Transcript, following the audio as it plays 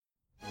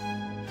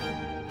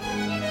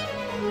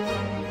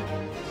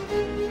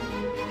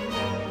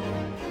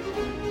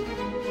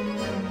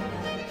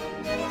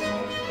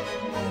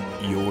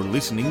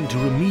listening to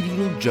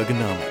Remedial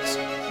Jugonomics,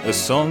 a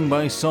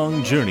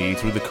song-by-song journey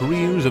through the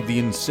careers of the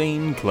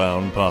Insane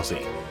Clown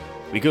Posse.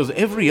 Because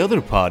every other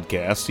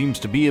podcast seems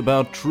to be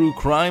about true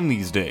crime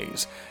these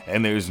days,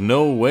 and there's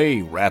no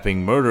way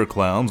rapping murder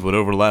clowns would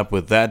overlap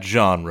with that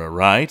genre,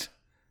 right?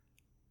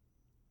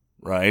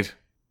 Right?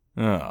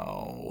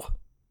 Oh.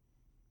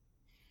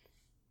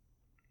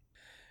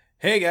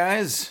 Hey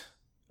guys,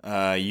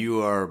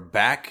 you are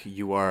back.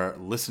 You are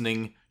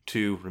listening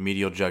to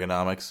Remedial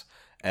Jugonomics,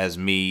 as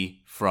me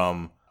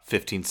from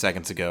 15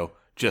 seconds ago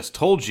just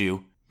told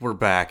you. We're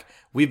back.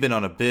 We've been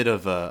on a bit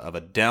of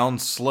a down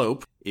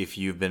slope, if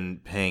you've been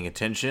paying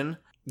attention.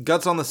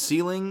 Guts on the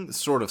Ceiling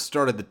sort of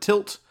started the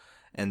tilt,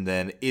 and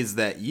then Is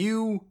That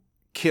You?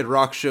 Kid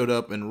Rock showed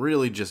up and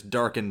really just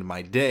darkened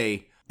my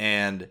day,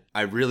 and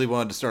I really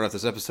wanted to start off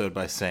this episode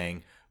by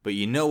saying, but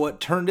you know what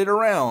turned it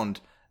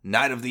around?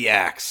 Night of the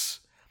Axe.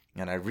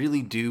 And I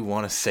really do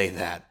want to say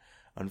that.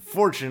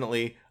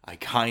 Unfortunately, I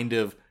kind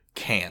of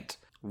can't.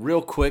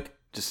 Real quick,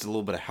 just a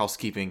little bit of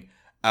housekeeping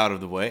out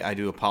of the way. I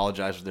do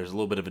apologize if there's a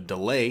little bit of a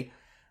delay.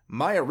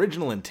 My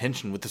original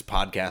intention with this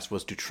podcast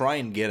was to try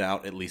and get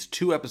out at least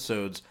 2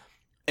 episodes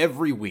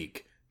every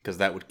week, because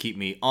that would keep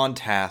me on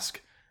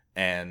task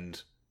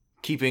and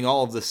keeping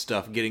all of this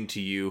stuff getting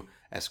to you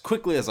as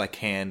quickly as I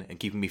can and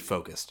keeping me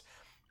focused.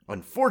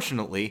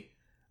 Unfortunately,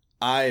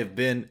 I have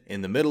been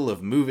in the middle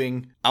of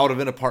moving out of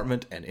an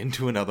apartment and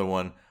into another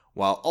one,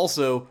 while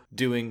also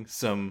doing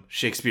some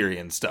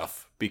Shakespearean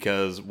stuff,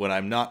 because when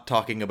I'm not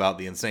talking about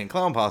the Insane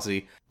Clown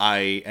Posse,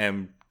 I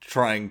am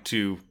trying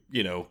to,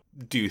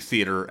 do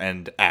theater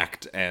and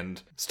act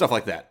and stuff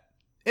like that.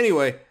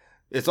 Anyway,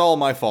 it's all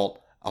my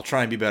fault. I'll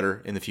try and be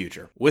better in the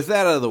future. With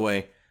that out of the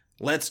way,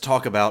 let's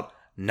talk about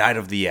Night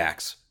of the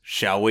Axe,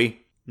 shall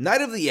we?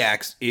 Night of the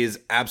Axe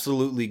is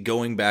absolutely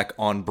going back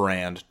on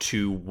brand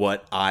to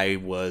what I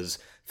was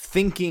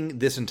thinking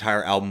this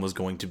entire album was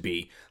going to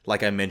be.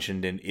 Like I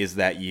mentioned in Is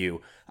That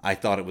You? I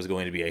thought it was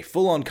going to be a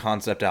full-on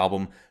concept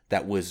album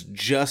that was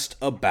just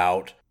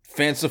about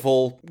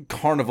fanciful,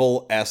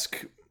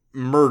 carnival-esque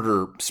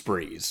murder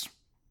sprees.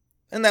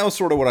 And that was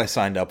sort of what I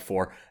signed up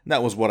for.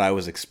 That was what I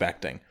was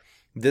expecting.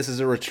 This is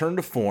a return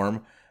to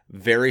form,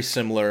 very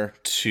similar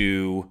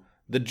to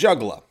the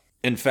Juggler.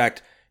 In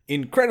fact,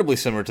 incredibly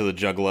similar to the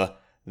Juggler,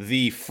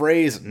 the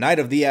phrase Night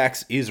of the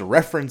Axe is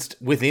referenced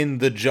within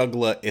the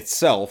Juggler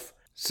itself,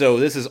 so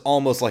this is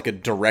almost like a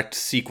direct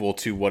sequel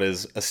to what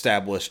is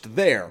established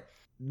there.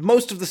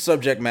 Most of the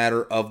subject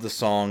matter of the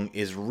song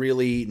is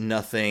really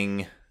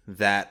nothing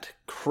that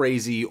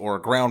crazy or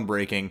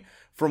groundbreaking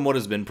from what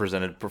has been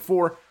presented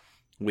before.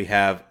 We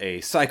have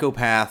a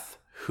psychopath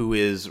who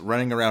is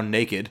running around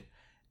naked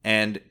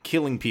and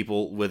killing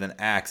people with an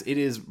axe. It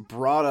is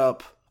brought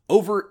up.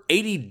 Over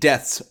 80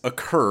 deaths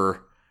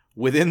occur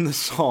within the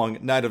song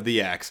Night of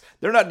the Axe.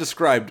 They're not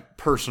described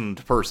person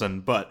to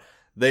person, but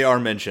they are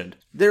mentioned.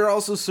 There are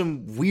also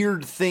some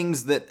weird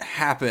things that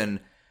happen.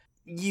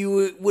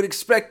 You would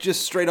expect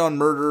just straight on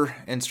murder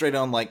and straight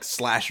on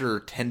slasher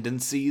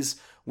tendencies,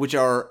 which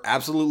are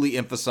absolutely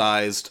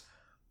emphasized,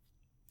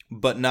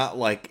 but not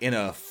in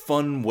a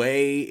fun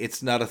way.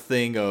 It's not a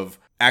thing of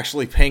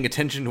actually paying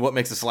attention to what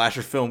makes a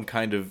slasher film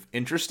kind of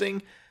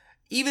interesting.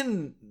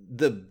 Even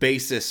the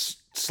basis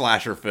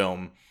slasher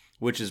film,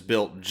 which is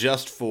built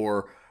just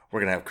for,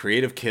 we're going to have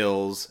creative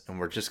kills, and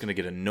we're just going to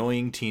get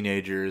annoying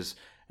teenagers,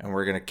 and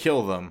we're going to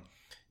kill them,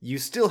 you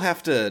still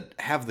have to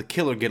have the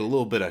killer get a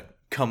little bit of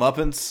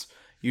comeuppance.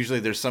 Usually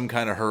there's some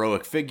kind of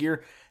heroic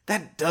figure.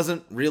 That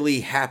doesn't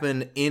really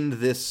happen in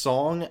this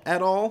song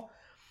at all,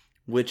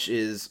 which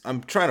is,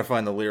 I'm trying to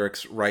find the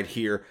lyrics right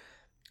here.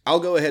 I'll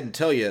go ahead and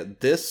tell you,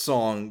 this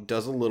song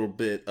does a little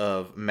bit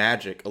of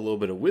magic, a little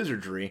bit of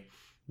wizardry,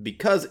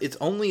 because it's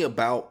only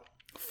about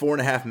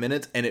 4.5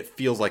 minutes, and it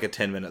feels like a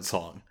 10-minute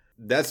song.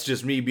 That's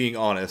just me being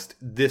honest.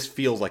 This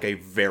feels like a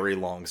very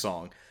long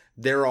song.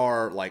 There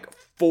are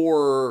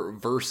 4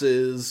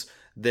 verses,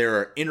 there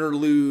are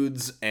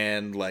interludes,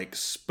 and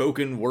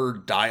spoken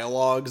word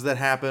dialogues that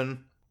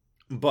happen.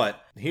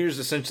 But here's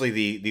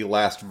essentially the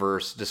last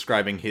verse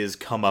describing his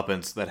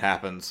comeuppance that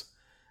happens.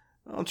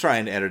 I'll try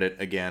and edit it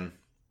again.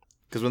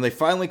 Because when they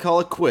finally call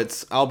it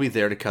quits, I'll be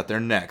there to cut their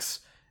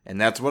necks.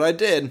 And that's what I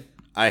did.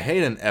 I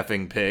hate an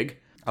effing pig.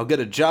 I'll get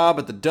a job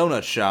at the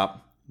donut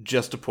shop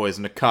just to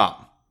poison a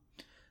cop.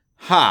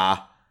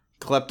 Ha!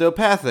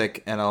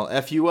 Kleptopathic, and I'll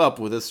F you up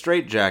with a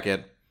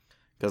straitjacket.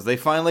 'Cause they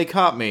finally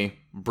caught me,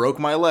 broke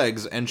my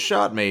legs, and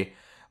shot me,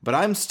 but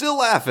I'm still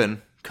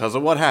laughing 'cause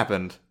of what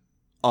happened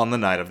on the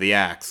Night of the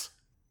Axe.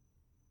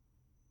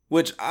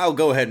 Which, I'll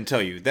go ahead and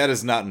tell you, that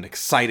is not an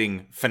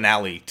exciting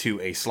finale to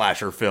a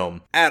slasher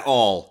film at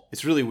all.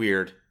 It's really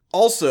weird.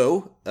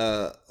 Also,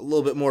 a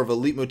little bit more of a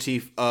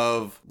leitmotif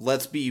of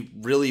let's be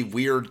really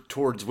weird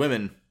towards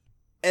women.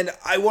 And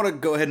I want to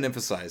go ahead and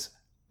emphasize,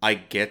 I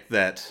get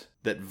that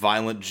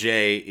Violent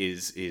J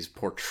is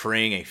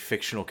portraying a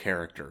fictional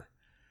character.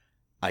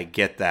 I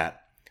get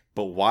that.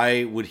 But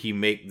why would he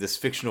make this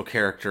fictional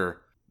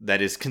character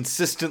that is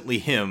consistently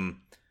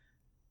him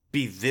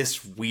be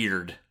this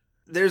weird?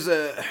 There's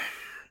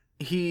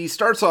he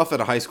starts off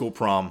at a high school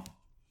prom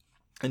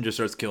and just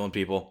starts killing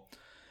people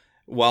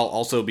while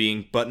also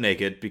being butt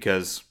naked,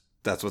 because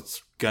that's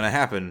what's gonna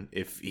happen.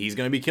 If he's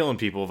gonna be killing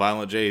people,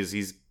 Violent J's,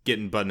 he's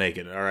getting butt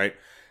naked, alright?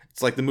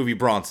 It's like the movie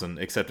Bronson,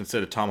 except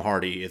instead of Tom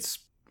Hardy, it's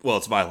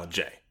Violent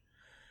J.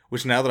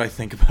 Which, now that I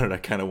think about it, I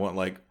kind of want,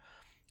 like,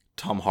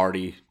 Tom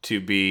Hardy to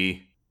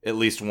be at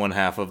least one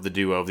half of the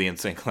duo of the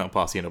Insane Clown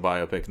Posse in a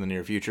biopic in the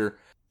near future.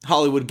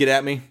 Hollywood, get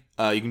at me.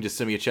 You can just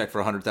send me a check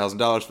for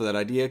 $100,000 for that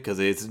idea, because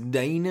it's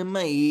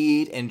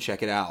dynamite, and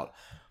check it out.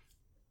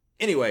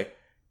 Anyway,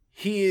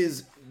 he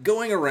is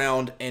going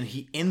around, and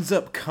he ends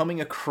up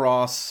coming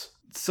across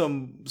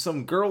some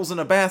girls in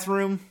a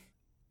bathroom.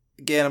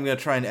 Again, I'm going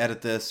to try and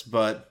edit this,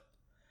 but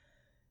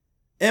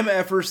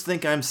MFers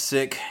think I'm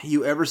sick.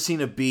 You ever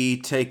seen a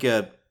bee take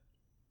a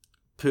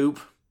poop?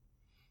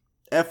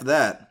 F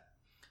that.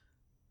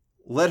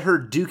 Let her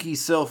dookie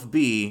self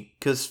be,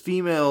 because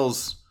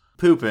females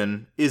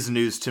pooping is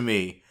news to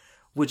me.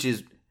 Which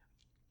is,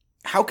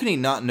 how can he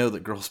not know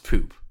that girls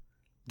poop?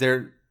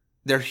 They're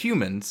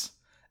humans.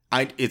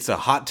 It's a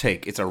hot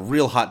take. It's a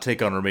real hot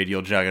take on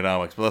Remedial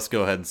Jugonomics, but let's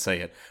go ahead and say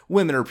it.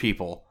 Women are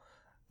people.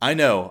 I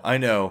know.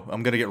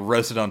 I'm going to get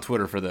roasted on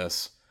Twitter for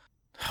this.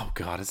 Oh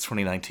god, it's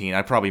 2019.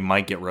 I probably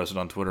might get roasted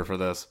on Twitter for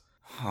this.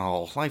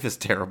 Oh, life is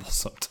terrible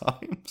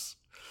sometimes.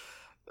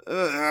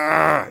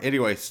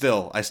 Anyway,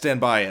 still, I stand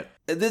by it.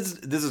 This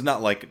is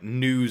not like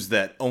news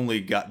that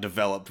only got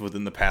developed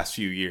within the past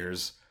few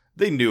years.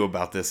 They knew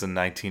about this in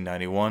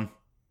 1991.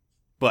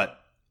 But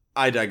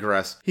I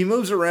digress. He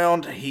moves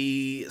around.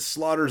 He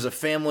slaughters a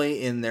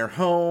family in their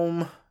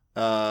home.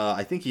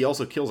 I think he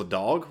also kills a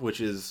dog,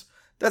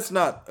 that's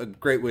not a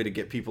great way to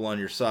get people on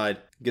your side.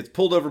 Gets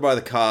pulled over by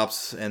the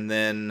cops, and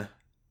then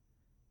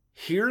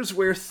here's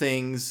where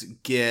things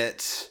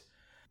get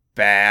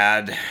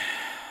bad.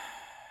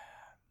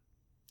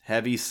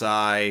 Heavy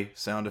sigh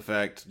sound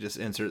effect. Just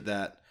insert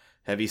that.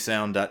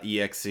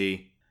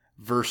 Heavysound.exe.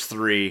 Verse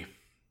 3.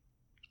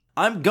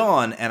 I'm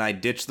gone and I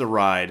ditched the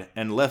ride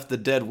and left the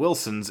dead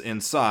Wilsons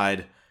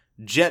inside.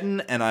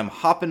 Jettin' and I'm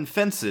hoppin'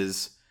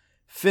 fences.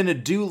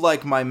 Finna do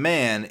like my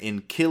man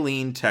in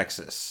Killeen,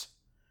 Texas.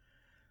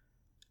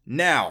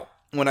 Now,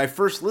 when I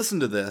first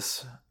listened to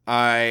this,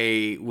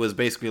 I was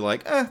basically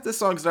like, this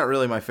song's not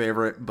really my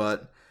favorite,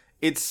 but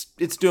it's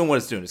doing what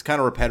it's doing. It's kind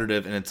of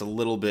repetitive, and it's a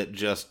little bit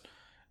just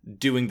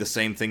doing the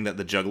same thing that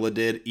the Juggler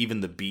did.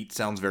 Even the beat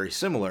sounds very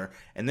similar.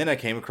 And then I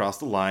came across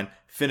the line,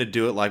 finna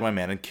do it like my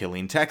man in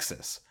Killeen,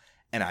 Texas.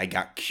 And I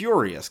got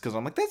curious, because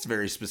I'm like, that's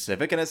very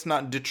specific, and it's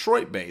not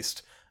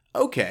Detroit-based.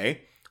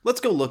 Okay, let's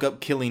go look up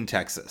Killeen,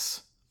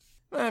 Texas.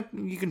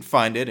 You can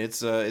find it.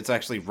 It's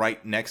actually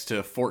right next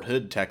to Fort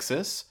Hood,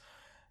 Texas.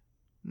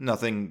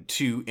 Nothing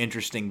too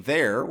interesting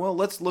there. Well,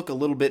 let's look a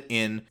little bit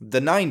in the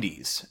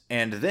 90s.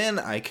 And then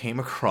I came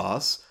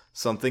across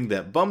something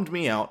that bummed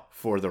me out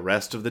for the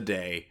rest of the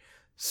day.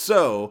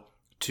 So,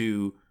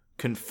 to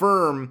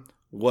confirm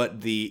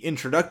what the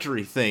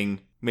introductory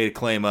thing made a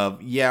claim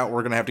of, yeah,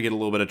 we're going to have to get a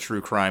little bit of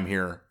true crime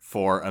here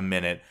for a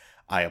minute.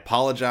 I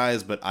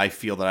apologize, but I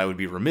feel that I would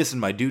be remiss in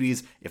my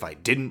duties if I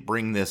didn't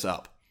bring this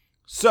up.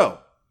 So,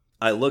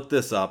 I looked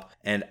this up,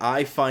 and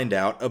I find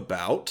out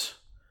about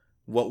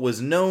what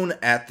was known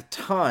at the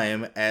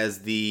time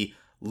as the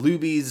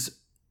Luby's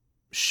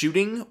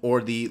shooting,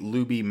 or the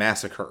Luby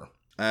massacre.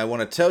 I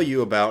want to tell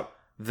you about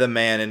the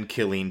man in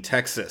Killeen,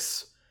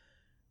 Texas,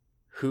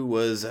 who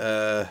was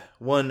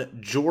one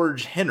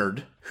George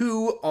Hennard,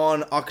 who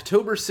on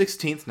October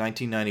 16th,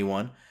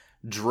 1991,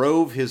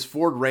 drove his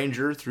Ford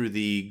Ranger through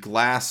the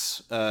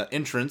glass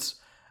entrance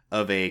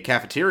of a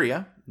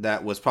cafeteria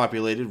that was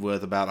populated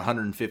with about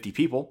 150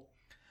 people,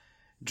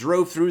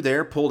 drove through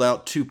there, pulled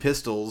out 2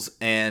 pistols,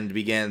 and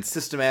began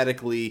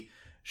systematically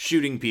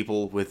shooting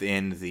people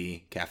within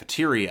the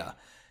cafeteria.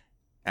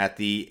 At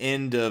the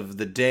end of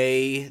the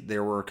day,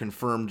 there were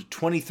confirmed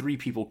 23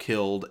 people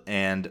killed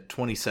and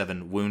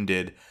 27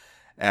 wounded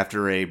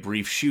after a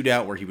brief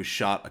shootout where he was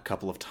shot a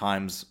couple of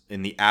times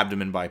in the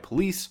abdomen by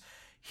police.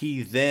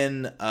 He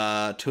then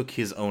took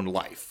his own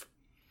life.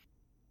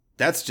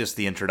 That's just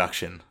the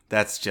introduction.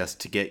 That's just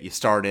to get you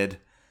started.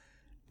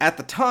 At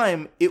the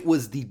time, it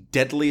was the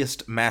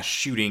deadliest mass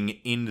shooting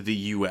in the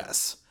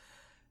U.S.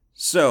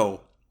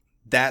 So,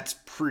 that's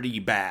pretty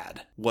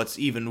bad. What's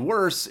even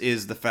worse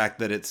is the fact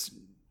that it's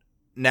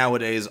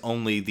nowadays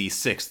only the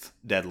 6th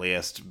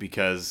deadliest,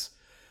 because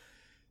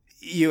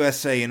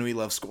USA and we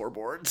love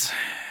scoreboards.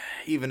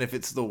 Even if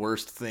it's the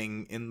worst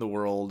thing in the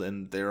world,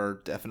 and there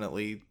are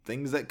definitely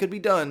things that could be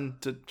done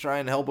to try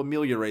and help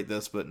ameliorate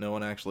this, but no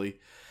one actually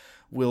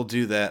will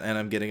do that, and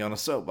I'm getting on a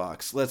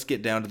soapbox. Let's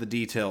get down to the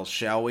details,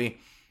 shall we?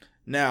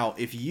 Now,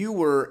 if you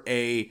were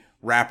a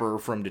rapper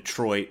from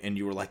Detroit and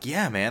you were like,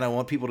 yeah, man, I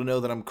want people to know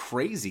that I'm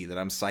crazy, that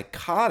I'm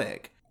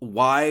psychotic,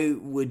 why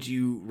would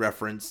you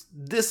reference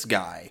this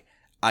guy?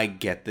 I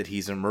get that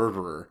he's a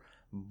murderer,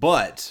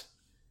 but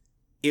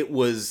it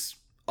was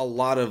a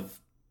lot of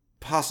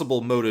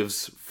possible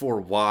motives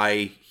for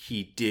why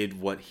he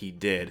did what he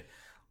did.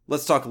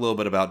 Let's talk a little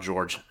bit about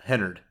George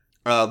Hennard.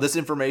 This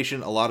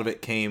information, a lot of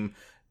it came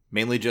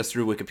mainly just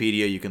through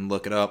Wikipedia. You can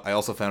look it up. I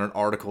also found an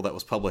article that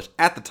was published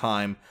at the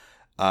time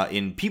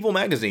in People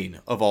magazine,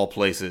 of all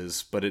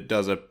places, but it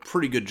does a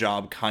pretty good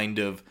job kind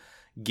of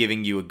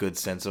giving you a good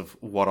sense of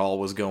what all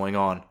was going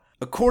on.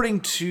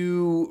 According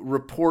to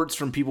reports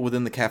from people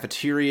within the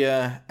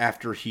cafeteria,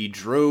 after he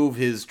drove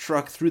his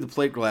truck through the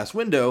plate glass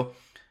window,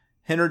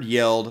 Hennard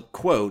yelled,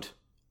 quote,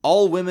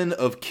 "All women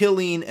of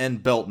Killeen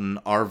and Belton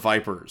are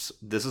vipers.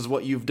 This is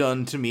what you've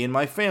done to me and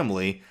my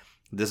family.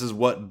 This is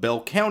what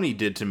Bell County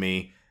did to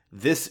me.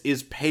 This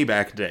is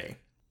payback day."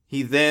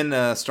 He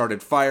then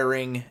started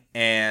firing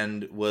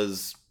and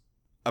was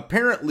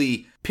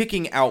apparently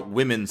picking out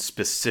women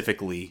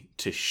specifically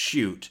to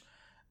shoot.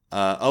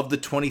 Of the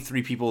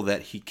 23 people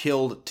that he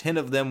killed, 10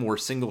 of them were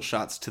single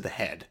shots to the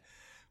head,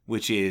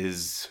 which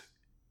is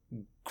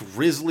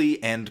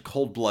grisly and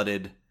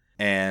cold-blooded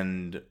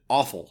and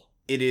awful.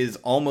 It is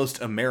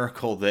almost a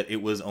miracle that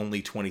it was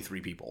only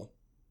 23 people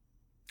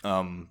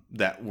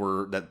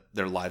that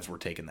their lives were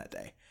taken that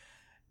day,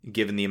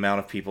 given the amount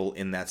of people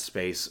in that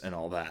space and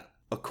all that.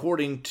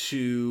 According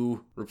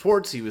to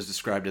reports, he was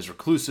described as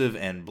reclusive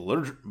and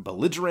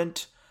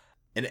belligerent.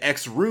 An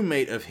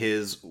ex-roommate of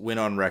his went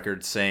on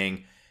record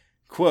saying,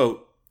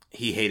 quote,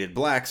 "He hated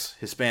blacks,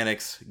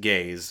 Hispanics,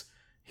 gays.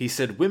 He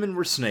said women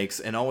were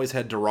snakes and always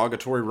had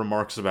derogatory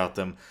remarks about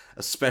them,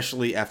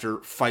 especially after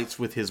fights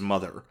with his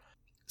mother."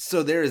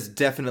 So there is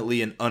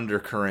definitely an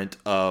undercurrent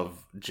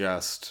of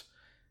just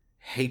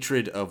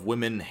hatred of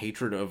women,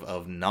 hatred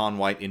of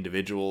non-white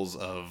individuals,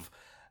 of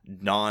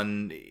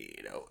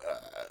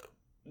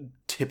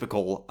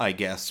typical, I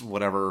guess,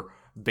 whatever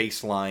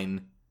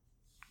baseline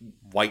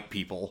white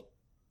people.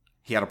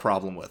 He had a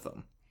problem with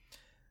them.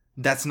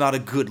 That's not a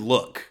good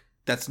look.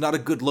 That's not a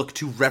good look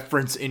to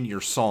reference in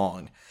your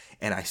song.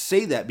 And I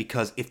say that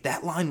because if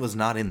that line was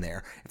not in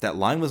there,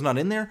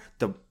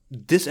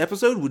 this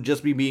episode would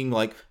just be being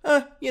like,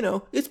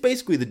 it's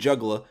basically the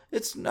Juggler.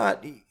 It's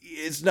not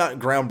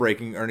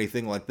groundbreaking or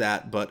anything like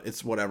that, but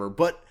it's whatever.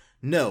 But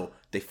no,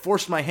 they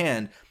forced my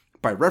hand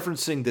by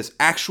referencing this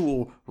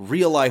actual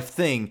real life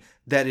thing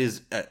that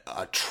is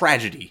a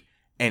tragedy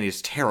and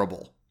is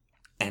terrible,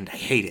 and I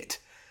hate it.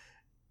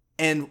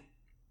 And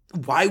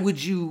why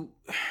would you?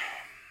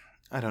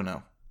 I don't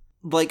know.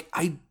 Like,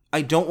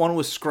 I don't want to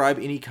ascribe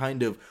any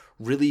kind of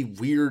really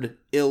weird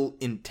ill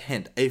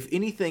intent. If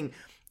anything,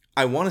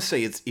 I want to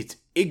say it's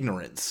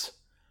ignorance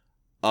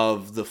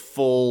of the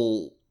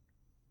full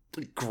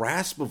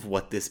grasp of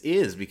what this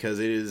is, because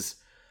it is,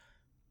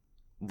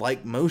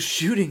 like most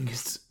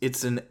shootings,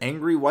 it's an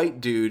angry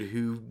white dude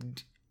who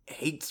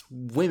hates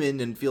women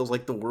and feels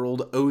like the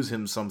world owes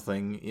him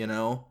something,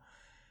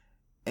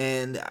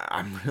 And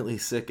I'm really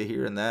sick of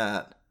hearing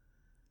that.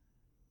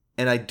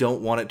 And I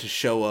don't want it to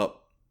show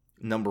up,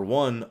 number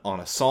one, on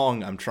a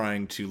song I'm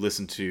trying to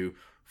listen to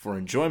for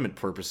enjoyment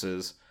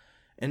purposes,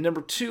 and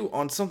number two,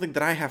 on something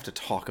that I have to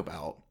talk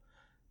about,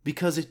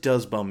 because it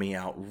does bum me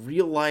out.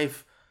 Real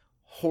life,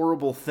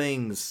 horrible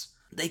things,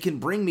 they can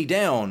bring me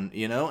down,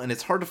 and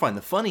it's hard to find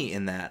the funny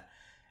in that.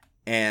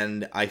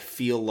 And I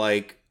feel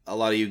like a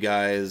lot of you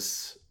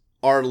guys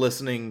are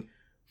listening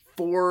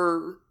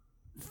for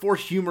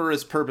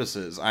humorous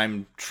purposes.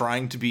 I'm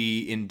trying to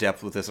be in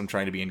depth with this. I'm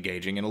trying to be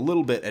engaging and a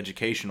little bit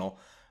educational.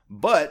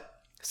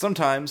 But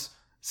sometimes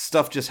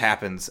stuff just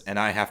happens and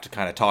I have to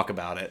kind of talk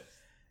about it.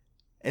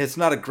 It's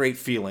not a great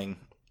feeling.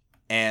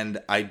 And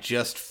I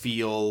just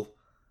feel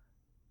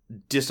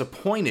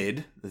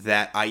disappointed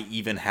that I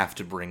even have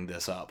to bring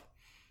this up.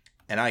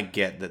 And I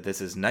get that this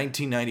is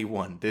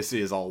 1991. This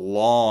is a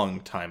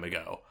long time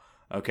ago.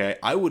 Okay?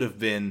 I would have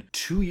been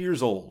 2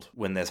 years old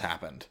when this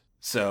happened.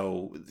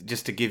 So,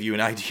 just to give you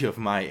an idea of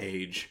my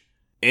age.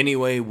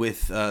 Anyway,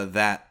 with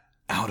that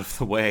out of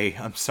the way,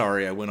 I'm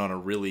sorry I went on a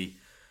really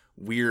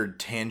weird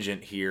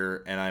tangent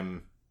here, and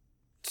I'm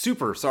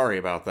super sorry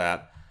about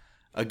that.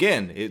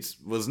 Again, it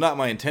was not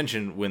my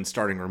intention when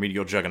starting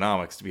Remedial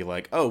Juggonomics to be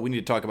like, oh, we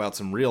need to talk about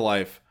some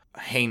real-life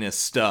heinous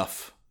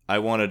stuff. I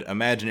wanted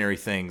imaginary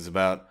things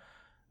about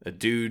a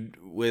dude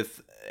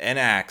with an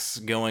axe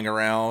going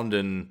around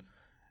and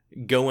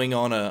going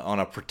on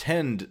a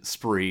pretend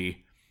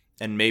spree,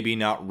 and maybe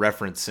not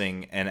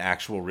referencing an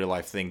actual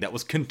real-life thing that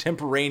was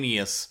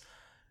contemporaneous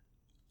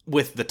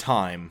with the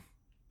time.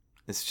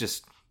 It's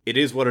just, it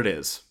is what it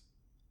is.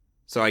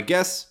 So I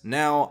guess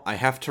now I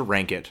have to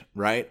rank it,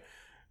 right?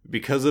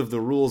 Because of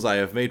the rules I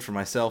have made for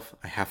myself,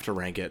 I have to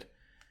rank it.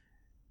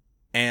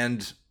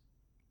 And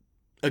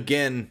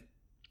again,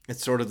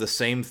 it's sort of the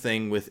same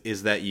thing with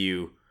Is That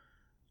You?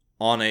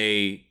 On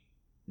a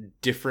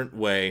different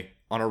way,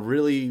 on a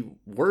really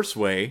worse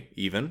way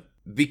even,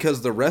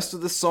 because the rest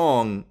of the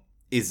song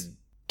is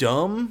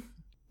dumb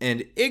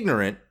and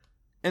ignorant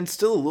and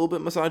still a little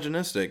bit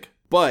misogynistic.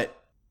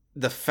 But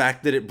the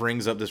fact that it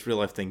brings up this real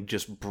life thing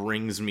just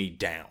brings me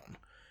down.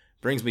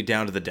 Brings me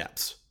down to the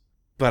depths.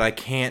 But I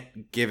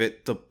can't give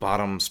it the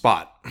bottom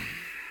spot.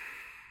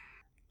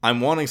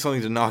 I'm wanting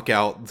something to knock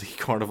out the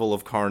Carnival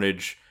of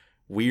Carnage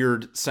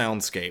weird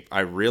soundscape. I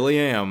really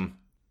am.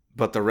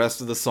 But the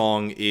rest of the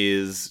song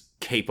is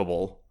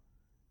capable.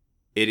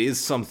 It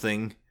is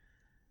something.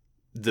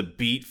 The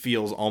beat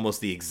feels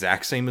almost the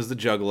exact same as the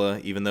Juggler,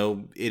 even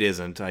though it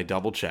isn't. I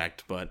double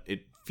checked, but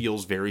it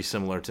feels very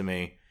similar to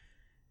me.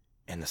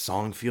 And the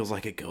song feels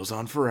like it goes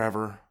on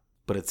forever,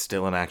 but it's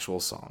still an actual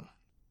song.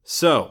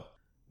 So,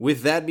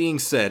 with that being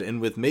said,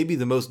 and with maybe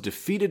the most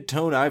defeated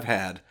tone I've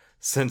had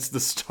since the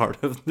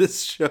start of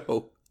this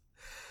show,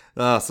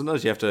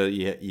 sometimes you have to,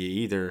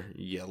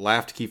 you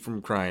laugh to keep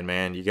from crying,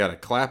 man. You gotta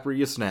clap or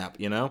you snap,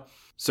 you know?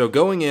 So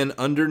going in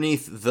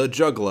underneath the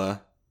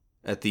Juggler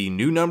at the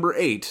new number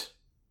 8,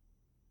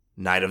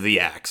 Night of the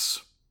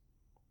Axe.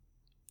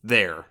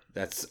 There,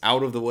 that's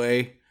out of the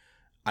way.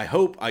 I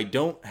hope I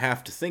don't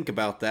have to think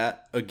about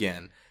that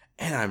again.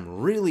 And I'm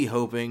really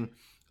hoping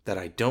that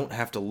I don't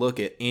have to look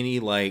at any,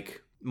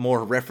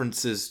 more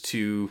references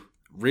to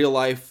real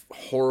life,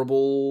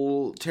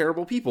 horrible,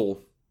 terrible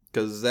people.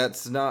 Because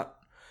it's not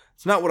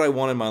what I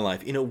want in my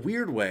life. In a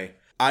weird way,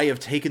 I have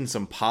taken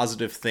some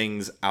positive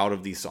things out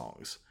of these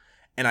songs.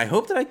 And I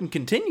hope that I can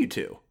continue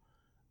to.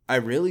 I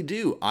really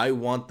do. I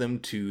want them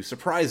to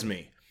surprise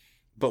me.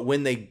 But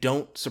when they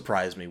don't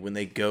surprise me, when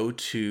they go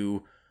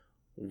to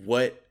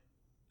what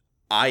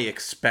I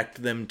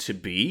expect them to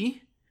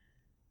be,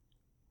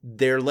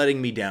 they're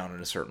letting me down in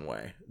a certain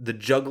way. The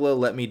Juggler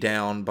let me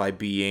down by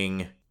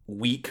being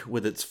weak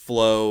with its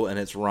flow and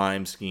its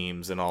rhyme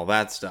schemes and all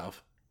that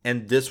stuff.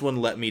 And this one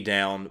let me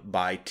down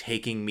by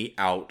taking me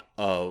out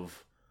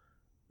of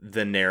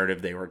the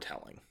narrative they were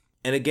telling.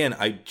 And again,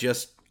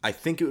 I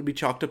think it would be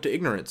chalked up to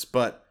ignorance,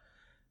 but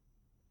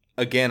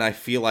again, I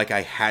feel like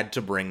I had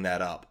to bring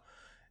that up.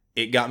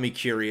 It got me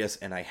curious,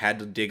 and I had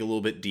to dig a little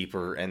bit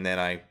deeper, and then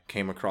I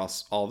came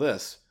across all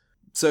this.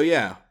 So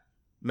yeah,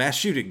 mass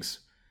shootings.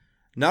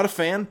 Not a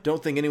fan,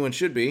 don't think anyone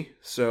should be,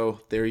 so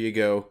there you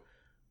go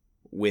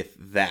with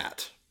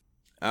that.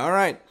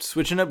 Alright,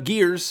 switching up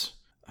gears.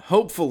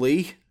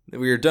 Hopefully,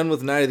 we are done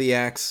with Night of the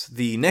Axe.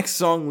 The next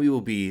song we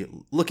will be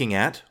looking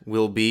at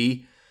will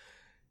be...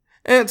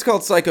 and it's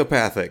called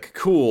Psychopathic.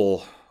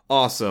 Cool.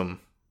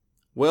 Awesome.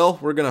 Well,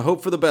 we're gonna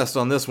hope for the best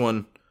on this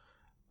one.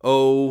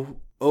 Oh,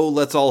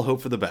 let's all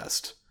hope for the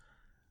best.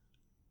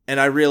 And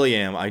I really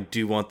am. I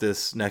do want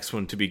this next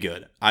one to be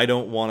good. I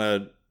don't want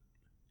to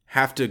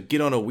have to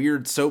get on a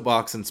weird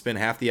soapbox and spend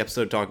half the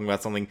episode talking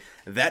about something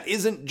that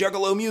isn't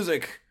Juggalo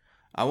music.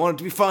 I want it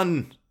to be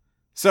fun.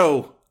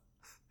 So,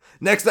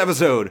 next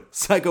episode,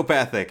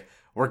 Psychopathic.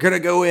 We're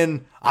gonna go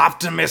in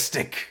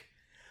optimistic.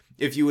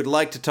 If you would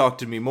like to talk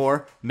to me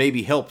more,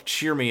 maybe help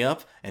cheer me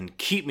up and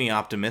keep me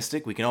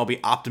optimistic, we can all be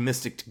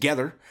optimistic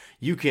together.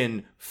 You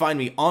can find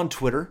me on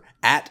Twitter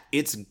at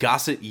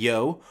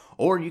itsgossetyo,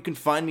 or you can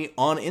find me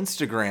on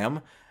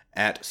Instagram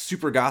at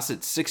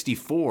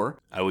supergosset64.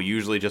 I will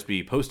usually just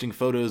be posting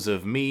photos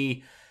of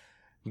me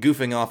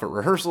goofing off at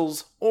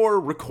rehearsals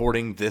or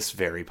recording this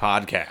very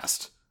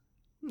podcast.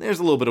 There's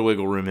a little bit of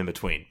wiggle room in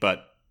between,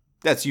 but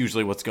that's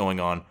usually what's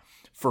going on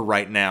for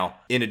right now.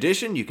 In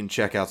addition, you can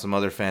check out some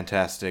other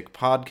fantastic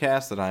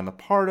podcasts that I'm a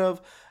part of.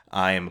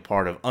 I am a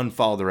part of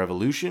Unfollow the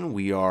Revolution.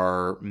 We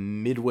are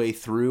midway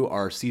through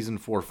our season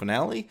 4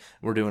 finale.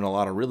 We're doing a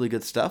lot of really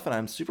good stuff, and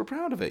I'm super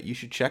proud of it. You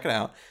should check it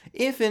out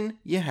if and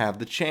you have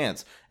the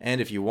chance.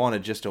 And if you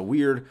wanted just a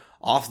weird,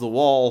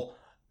 off-the-wall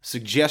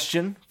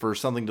suggestion for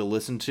something to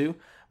listen to,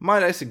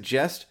 might I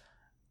suggest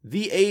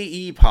the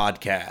AE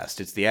podcast.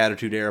 It's the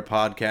Attitude Era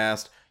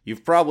podcast.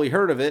 You've probably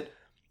heard of it.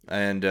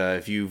 And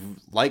if you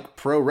like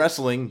pro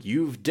wrestling,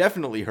 you've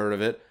definitely heard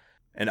of it.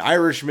 An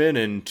Irishman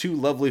and 2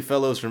 lovely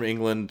fellows from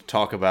England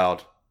talk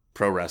about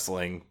pro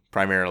wrestling,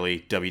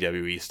 primarily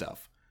WWE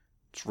stuff.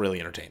 It's really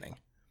entertaining.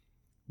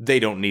 They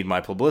don't need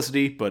my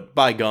publicity, but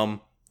by gum,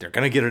 they're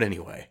gonna get it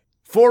anyway.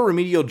 For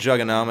Remedial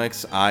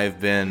Jugonomics,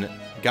 I've been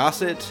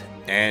Gosset,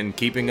 and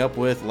keeping up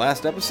with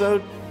last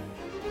episode,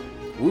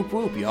 whoop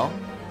whoop, y'all.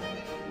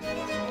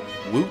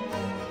 Whoop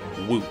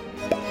whoop.